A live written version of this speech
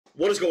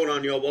What is going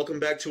on, y'all? Welcome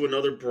back to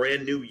another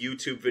brand new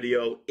YouTube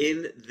video.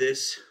 In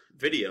this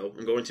video,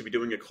 I'm going to be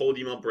doing a cold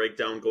email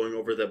breakdown, going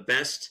over the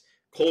best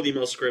cold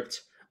email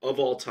script of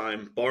all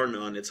time, bar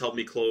none. It's helped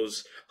me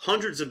close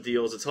hundreds of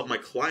deals. It's helped my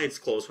clients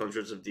close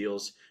hundreds of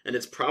deals, and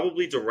it's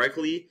probably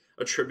directly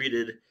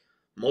attributed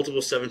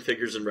multiple seven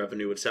figures in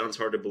revenue. It sounds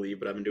hard to believe,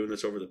 but I've been doing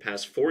this over the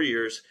past 4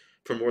 years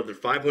for more than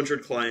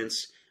 500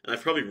 clients, and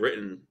I've probably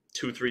written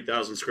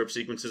 2,000-3,000 script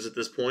sequences at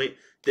this point.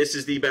 This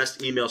is the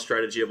best email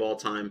strategy of all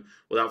time.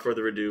 Without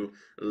further ado,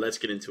 let's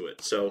get into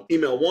it. So,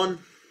 email one,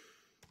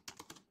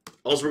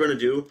 all we're going to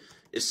do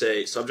is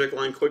say, subject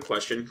line, quick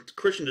question.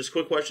 Christian, does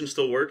quick question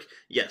still work?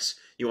 Yes.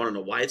 You want to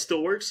know why it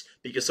still works?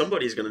 Because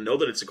somebody's going to know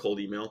that it's a cold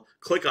email,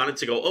 click on it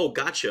to go, oh,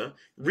 gotcha,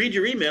 read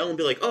your email and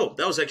be like, oh,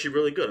 that was actually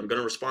really good. I'm going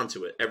to respond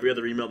to it. Every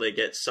other email they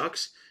get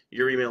sucks.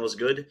 Your email is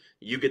good.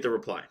 You get the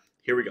reply.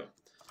 Here we go.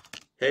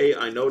 Hey,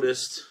 I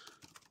noticed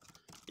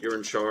you're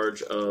in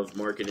charge of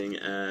marketing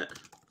at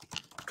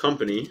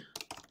company.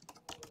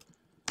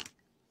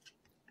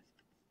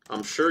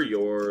 I'm sure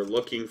you're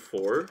looking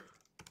for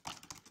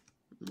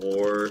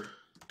more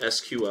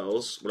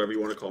SQLs, whatever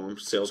you want to call them,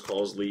 sales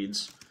calls,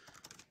 leads,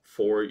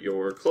 for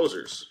your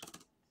closers,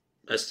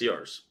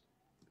 SDRs,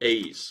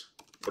 AEs,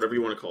 whatever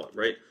you want to call it,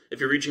 right? If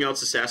you're reaching out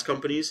to SaaS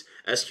companies,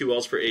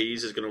 SQLs for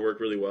AEs is going to work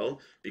really well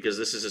because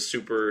this is a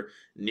super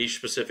niche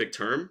specific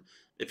term.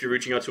 If you're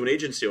reaching out to an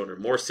agency owner,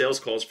 more sales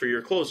calls for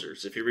your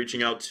closers. If you're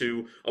reaching out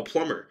to a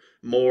plumber,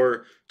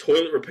 more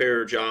toilet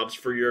repair jobs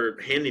for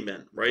your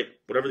handyman, right?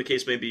 Whatever the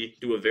case may be,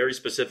 do a very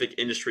specific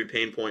industry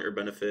pain point or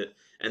benefit,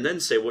 and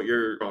then say what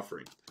you're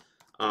offering.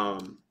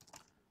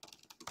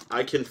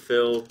 I can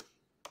fill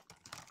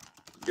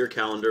your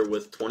calendar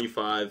with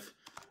 25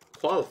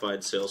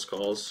 qualified sales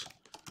calls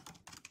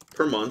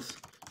per month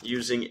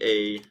using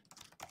a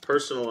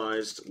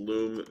personalized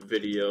Loom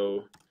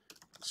video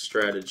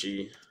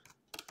strategy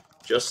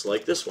just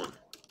like this one.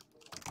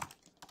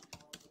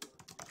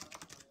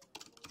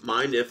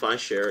 Mind if I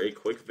share a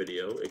quick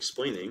video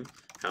explaining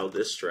how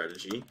this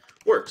strategy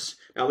works?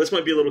 Now, this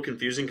might be a little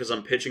confusing because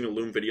I'm pitching a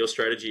Loom video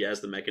strategy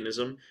as the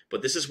mechanism,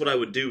 but this is what I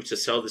would do to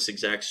sell this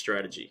exact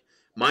strategy.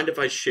 Mind if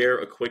I share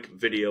a quick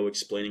video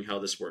explaining how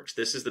this works?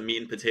 This is the meat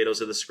and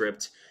potatoes of the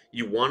script.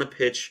 You want to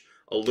pitch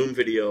a Loom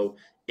video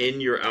in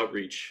your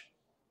outreach,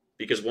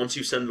 because once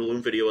you send the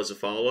Loom video as a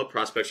follow-up,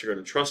 prospects are going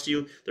to trust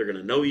you, they're going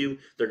to know you,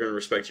 they're going to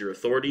respect your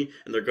authority,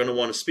 and they're going to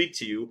want to speak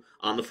to you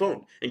on the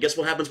phone. And guess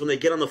what happens when they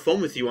get on the phone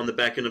with you on the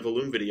back end of a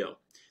Loom video?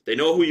 They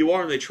know who you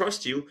are and they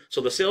trust you, so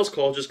the sales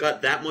call just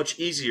got that much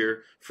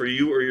easier for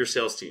you or your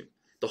sales team.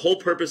 The whole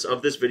purpose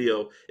of this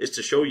video is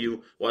to show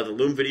you why the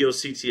Loom video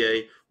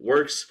CTA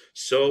works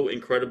so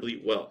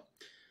incredibly well.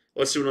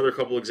 Let's do another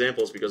couple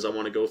examples because I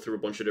want to go through a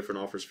bunch of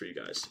different offers for you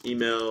guys.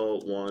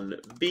 Email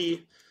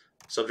 1B.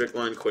 Subject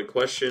line, quick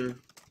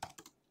question.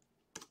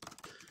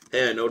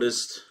 Hey, I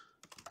noticed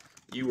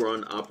you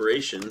run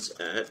operations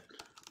at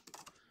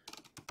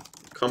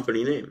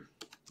company name.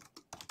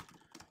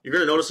 You're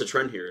going to notice a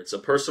trend here. It's a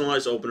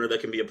personalized opener that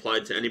can be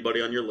applied to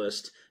anybody on your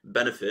list.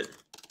 Benefit.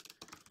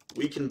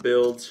 We can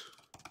build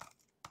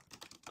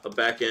a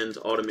back-end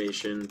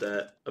automation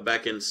a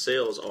back-end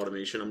sales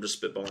automation, I'm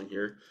just spitballing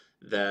here,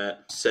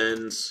 that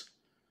sends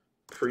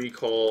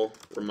pre-call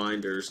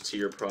reminders to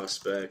your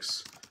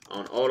prospects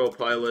on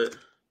autopilot.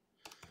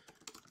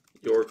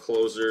 Your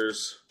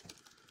closers,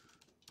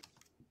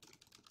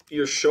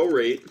 your show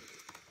rate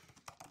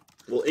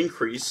will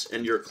increase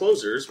and your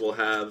closers will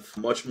have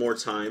much more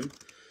time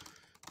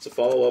to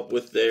follow up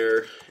with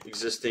their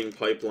existing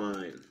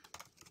pipeline.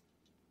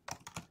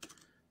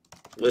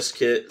 List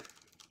kit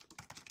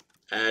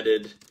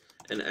added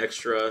an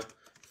extra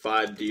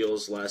 5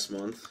 deals last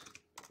month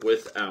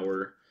with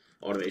our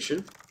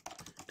automation,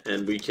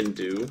 and we can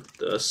do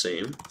the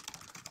same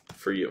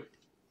for you.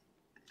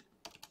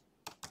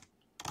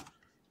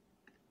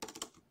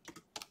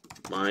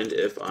 Mind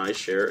if I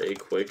share a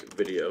quick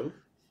video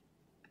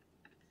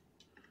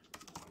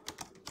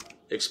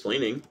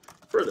explaining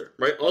further,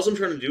 right? All I'm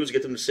trying to do is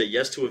get them to say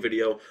yes to a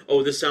video.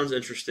 Oh, this sounds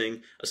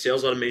interesting. A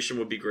sales automation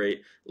would be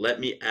great. Let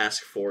me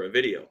ask for a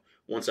video.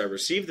 Once I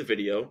receive the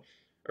video,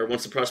 or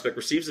once the prospect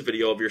receives the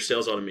video of your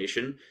sales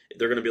automation,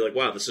 they're going to be like,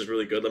 wow, this is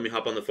really good. Let me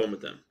hop on the phone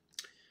with them.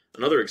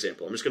 Another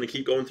example. I'm just going to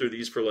keep going through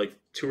these for like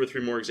 2 or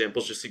 3 more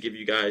examples just to give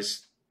you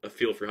guys a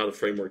feel for how the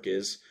framework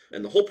is.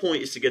 And the whole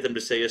point is to get them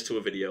to say yes to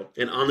a video.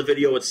 And on the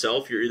video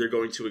itself, you're either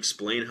going to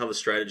explain how the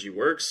strategy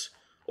works,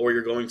 or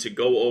you're going to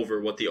go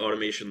over what the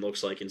automation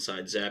looks like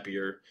inside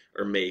Zapier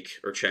or Make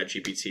or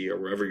ChatGPT or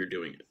wherever you're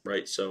doing it,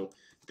 right? So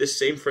this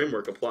same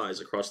framework applies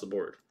across the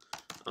board.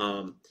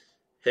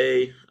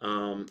 Hey,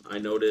 I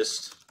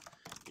noticed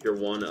you're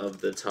one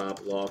of the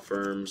top law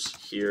firms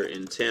here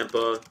in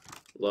Tampa.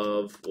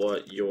 Love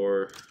what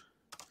you're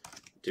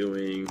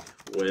doing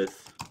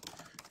with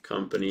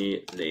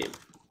company name.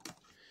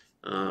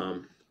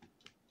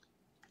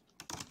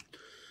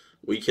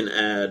 We can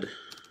add,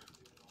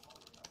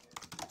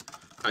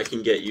 I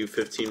can get you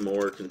 15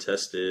 more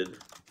contested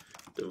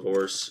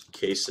divorce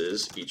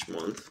cases each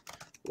month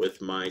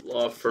with my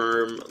law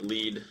firm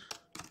lead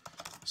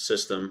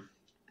system.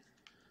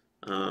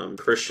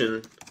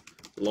 Christian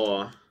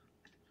law,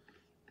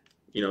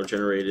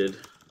 generated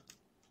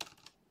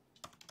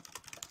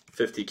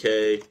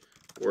 50K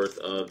worth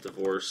of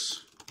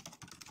divorce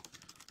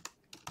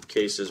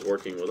cases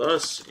working with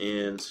us,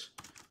 and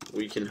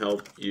we can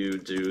help you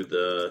do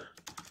the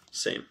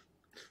same.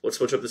 Let's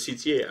switch up the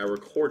CTA. I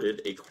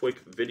recorded a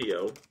quick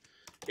video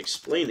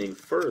explaining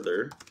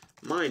further.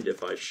 Mind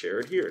if I share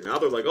it here? Now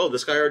they're like, oh,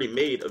 this guy already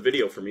made a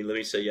video for me. Let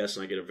me say yes,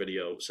 and I get a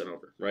video sent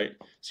over, right?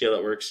 See how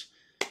that works?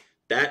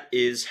 That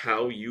is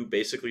how you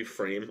basically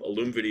frame a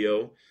Loom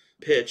video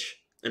pitch.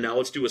 And now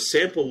let's do a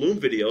sample Loom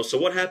video. So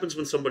what happens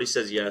when somebody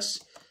says yes?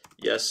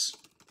 Yes,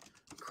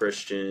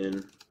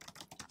 Christian,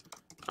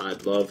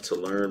 I'd love to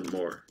learn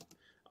more.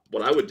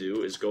 What I would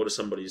do is go to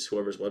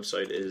whoever's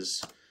website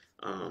is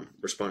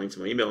responding to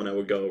my email, and I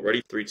would go,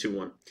 ready, 3, 2,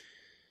 1.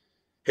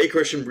 Hey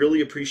Christian,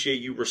 really appreciate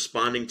you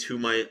responding to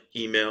my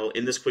email.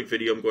 In this quick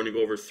video, I'm going to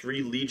go over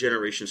 3 lead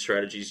generation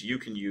strategies you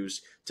can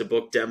use to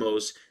book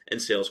demos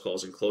and sales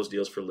calls and close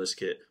deals for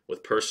ListKit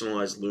with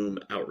personalized Loom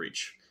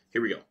outreach.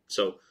 Here we go.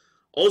 So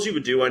all you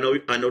would do,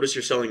 I notice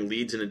you're selling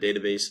leads in a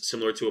database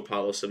similar to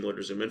Apollo, similar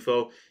to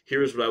ZoomInfo.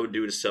 Here is what I would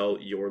do to sell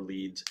your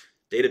leads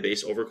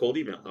database over cold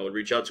email. I would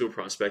reach out to a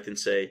prospect and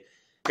say,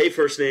 hey,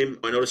 first name,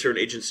 I notice you're an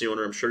agency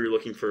owner. I'm sure you're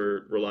looking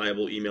for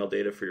reliable email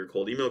data for your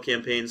cold email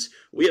campaigns.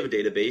 We have a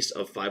database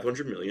of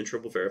 500 million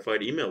triple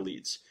verified email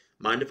leads.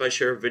 Mind if I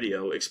share a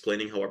video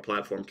explaining how our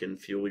platform can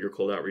fuel your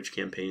cold outreach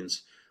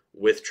campaigns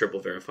with triple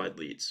verified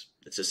leads?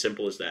 It's as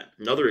simple as that.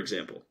 Another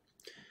example.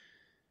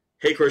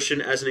 Hey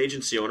Christian, as an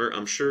agency owner,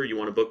 I'm sure you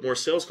want to book more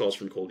sales calls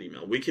from cold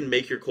email. We can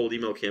make your cold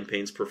email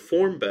campaigns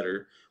perform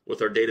better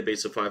with our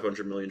database of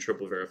 500 million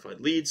triple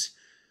verified leads.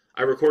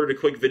 I recorded a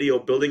quick video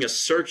building a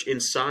search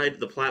inside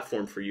the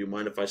platform for you.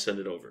 Mind if I send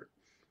it over?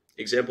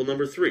 Example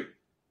number 3.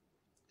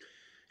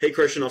 Hey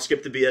Christian, I'll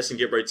skip the BS and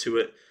get right to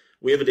it.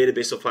 We have a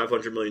database of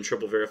 500 million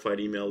triple verified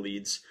email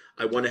leads.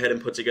 I went ahead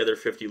and put together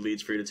 50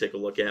 leads for you to take a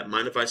look at.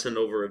 Mind if I send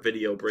over a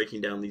video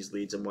breaking down these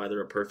leads and why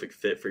they're a perfect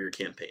fit for your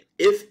campaign?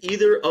 If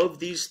either of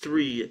these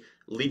 3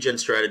 lead gen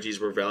strategies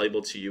were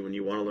valuable to you and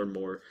you want to learn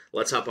more,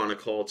 let's hop on a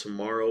call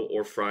tomorrow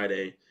or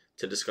Friday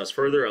to discuss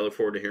further. I look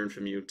forward to hearing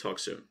from you. Talk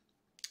soon.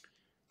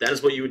 That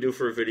is what you would do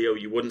for a video.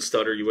 You wouldn't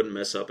stutter, you wouldn't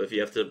mess up. If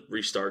you have to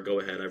restart, go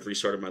ahead. I've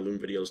restarted my Loom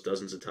videos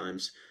dozens of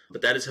times.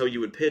 But that is how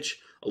you would pitch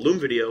a Loom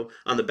video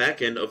on the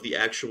back end of the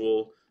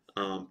actual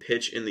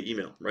pitch in the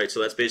email, right? So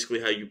that's basically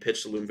how you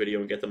pitch the Loom video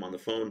and get them on the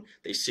phone.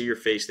 They see your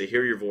face, they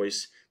hear your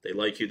voice, they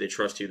like you, they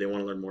trust you, they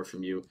want to learn more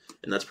from you,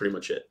 and that's pretty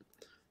much it.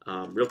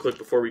 Real quick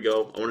before we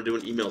go, I want to do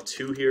an email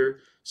 2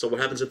 here. So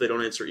what happens if they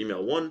don't answer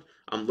email 1?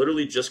 I'm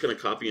literally just going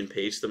to copy and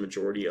paste the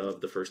majority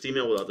of the first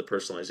email without the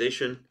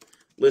personalization.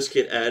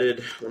 ListKit added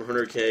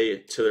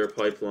 100K to their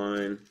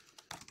pipeline,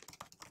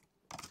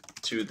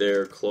 to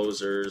their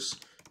closers'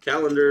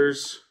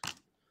 calendars,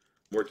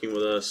 working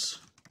with us,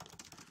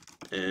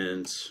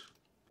 and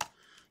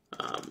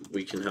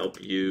we can help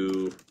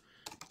you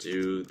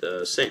do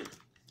the same,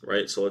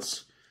 right? So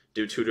let's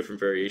do 2 different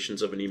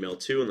variations of an email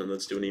 2, and then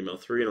let's do an email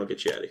 3, and I'll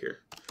get you out of here.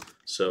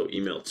 So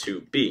email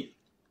 2B.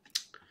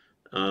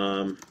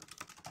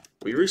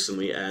 We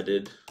recently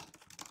added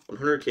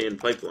 100K in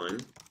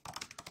pipeline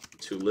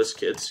to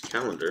ListKit's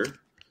calendar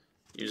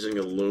using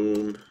a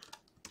Loom,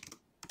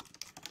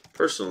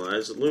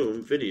 personalized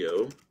Loom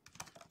video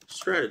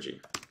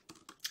strategy.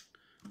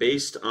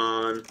 Based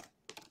on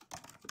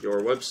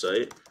your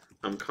website,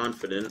 I'm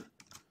confident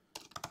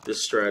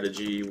this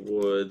strategy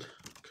would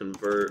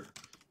convert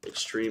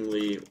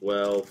extremely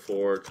well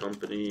for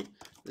company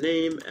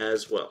name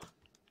as well.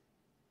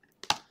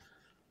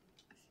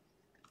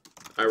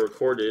 I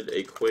recorded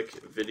a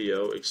quick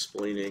video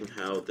explaining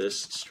how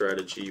this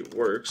strategy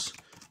works.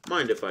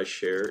 Mind if I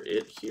share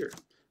it here?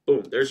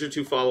 Boom, there's your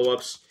 2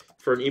 follow-ups.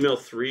 For an email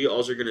 3,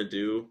 all you're going to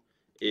do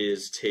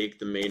is take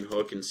the main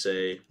hook and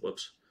say,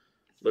 whoops,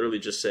 literally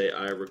just say,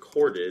 I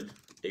recorded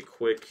a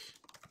quick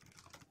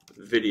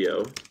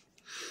video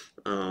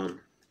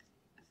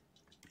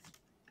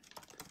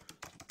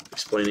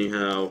explaining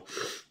how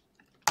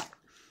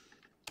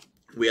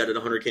we added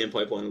 100K in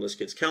pipeline in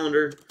ListKit's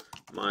calendar.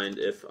 Mind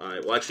if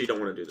well, actually, you don't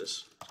want to do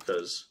this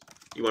because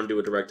you want to do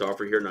a direct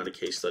offer here, not a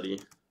case study.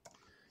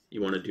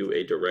 You want to do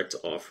a direct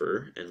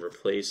offer and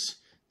replace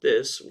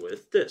this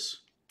with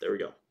this. There we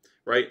go.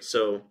 Right?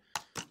 So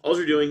all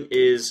you're doing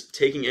is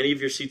taking any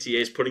of your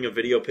CTAs, putting a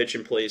video pitch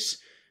in place,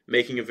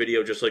 making a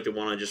video just like the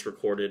one I just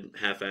recorded,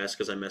 half-assed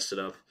because I messed it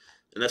up.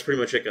 And that's pretty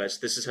much it, guys.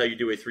 This is how you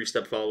do a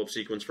 3-step follow-up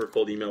sequence for a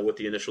cold email with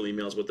the initial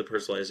emails, with the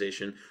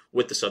personalization,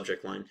 with the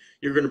subject line.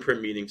 You're going to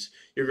print meetings.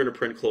 You're going to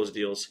print closed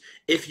deals.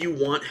 If you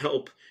want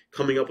help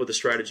coming up with a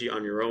strategy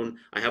on your own,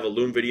 I have a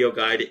Loom video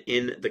guide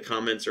in the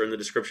comments or in the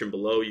description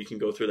below. You can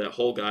go through that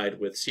whole guide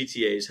with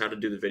CTAs, how to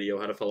do the video,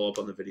 how to follow up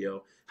on the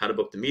video, how to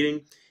book the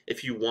meeting.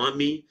 If you want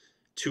me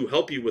to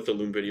help you with the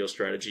Loom video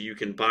strategy, you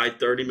can buy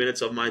 30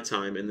 minutes of my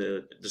time. In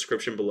the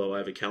description below, I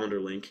have a calendar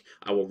link.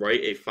 I will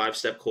write a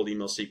 5-step cold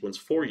email sequence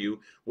for you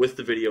with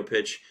the video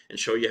pitch and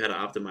show you how to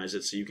optimize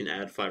it so you can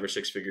add 5 or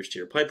 6 figures to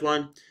your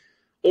pipeline.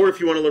 Or if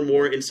you want to learn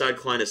more inside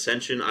client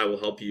ascension, I will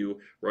help you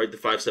write the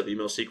 5-step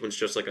email sequence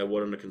just like I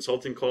would on a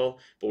consulting call,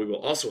 but we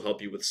will also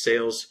help you with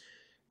sales,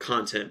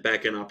 content,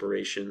 back-end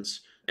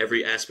operations,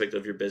 every aspect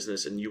of your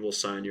business, and you will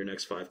sign your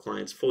next 5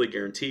 clients, fully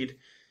guaranteed.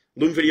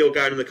 Loom video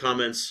guide in the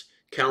comments,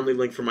 Calendly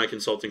link for my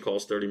consulting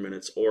calls, 30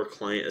 minutes, or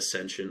Client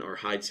Ascension, our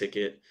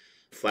high-ticket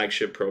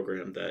flagship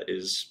program that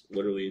is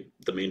literally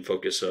the main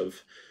focus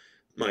of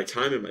my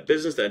time and my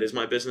business. That is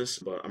my business,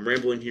 but I'm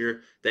rambling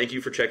here. Thank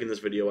you for checking this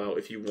video out.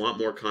 If you want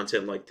more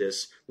content like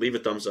this, leave a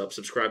thumbs up,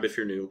 subscribe if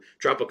you're new,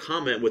 drop a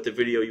comment with the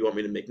video you want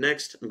me to make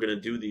next. I'm going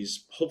to do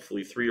these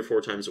hopefully 3 or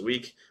 4 times a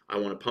week. I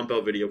want to pump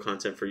out video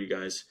content for you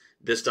guys.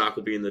 This doc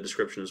will be in the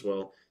description as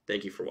well.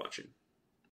 Thank you for watching.